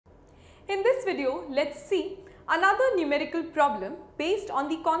In this video, let's see another numerical problem based on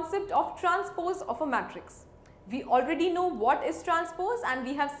the concept of transpose of a matrix. We already know what is transpose and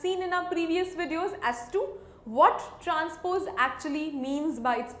we have seen in our previous videos as to what transpose actually means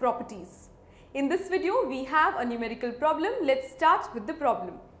by its properties. In this video, we have a numerical problem. Let's start with the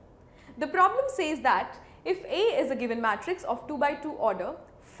problem. The problem says that if A is a given matrix of 2 by 2 order,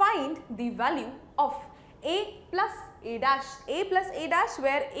 find the value of A plus A dash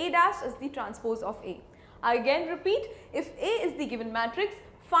where A dash is the transpose of A. I again repeat, if A is the given matrix,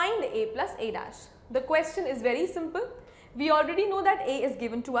 find A plus A dash. The question is very simple. We already know that A is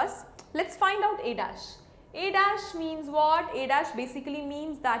given to us. Let's find out A dash. A dash means what? A dash basically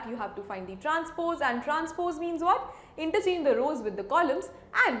means that you have to find the transpose, and transpose means what? Interchange the rows with the columns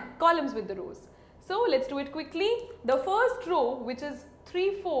and columns with the rows. So let's do it quickly. The first row, which is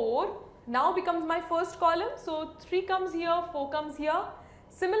 3, 4, now becomes my first column. So 3 comes here, 4 comes here.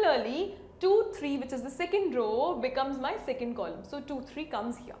 Similarly, 2, 3, which is the second row, becomes my second column. So 2, 3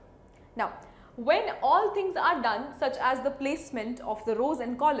 comes here. Now, when all things are done, such as the placement of the rows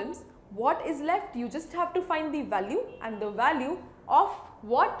and columns, what is left? You just have to find the value, and the value of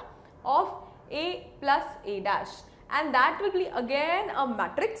what? Of A plus A dash. And that will be again a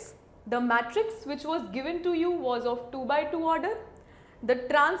matrix. The matrix which was given to you was of 2 by 2 order. The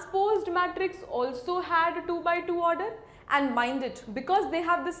transposed matrix also had a 2 by 2 order, and mind it, because they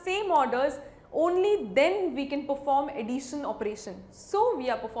have the same orders, only then we can perform addition operation. So we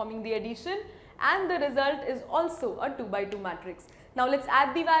are performing the addition and the result is also a 2 by 2 matrix. Now let's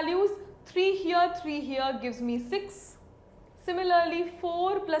add the values. 3 here gives me 6. Similarly,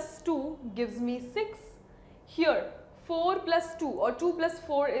 4 plus 2 gives me 6. Here 4 plus 2 or 2 plus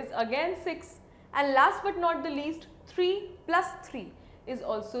 4 is again 6, and last but not the least 3 plus 3 is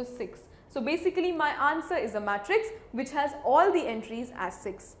also 6. So basically my answer is a matrix which has all the entries as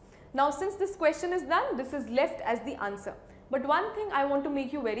 6. Now since this question is done, this is left as the answer. But one thing I want to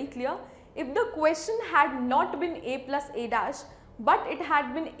make you very clear, if the question had not been A plus A dash, but it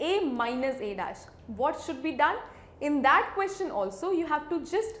had been A minus A dash, what should be done? In that question also you have to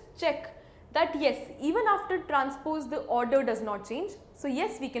just check that yes, even after transpose the order does not change. So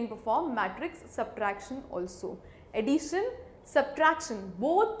yes, we can perform matrix subtraction also. Addition, subtraction,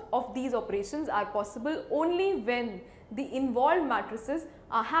 both of these operations are possible only when the involved matrices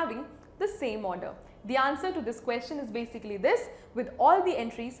are having the same order. The answer to this question is basically this, with all the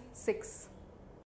entries 6.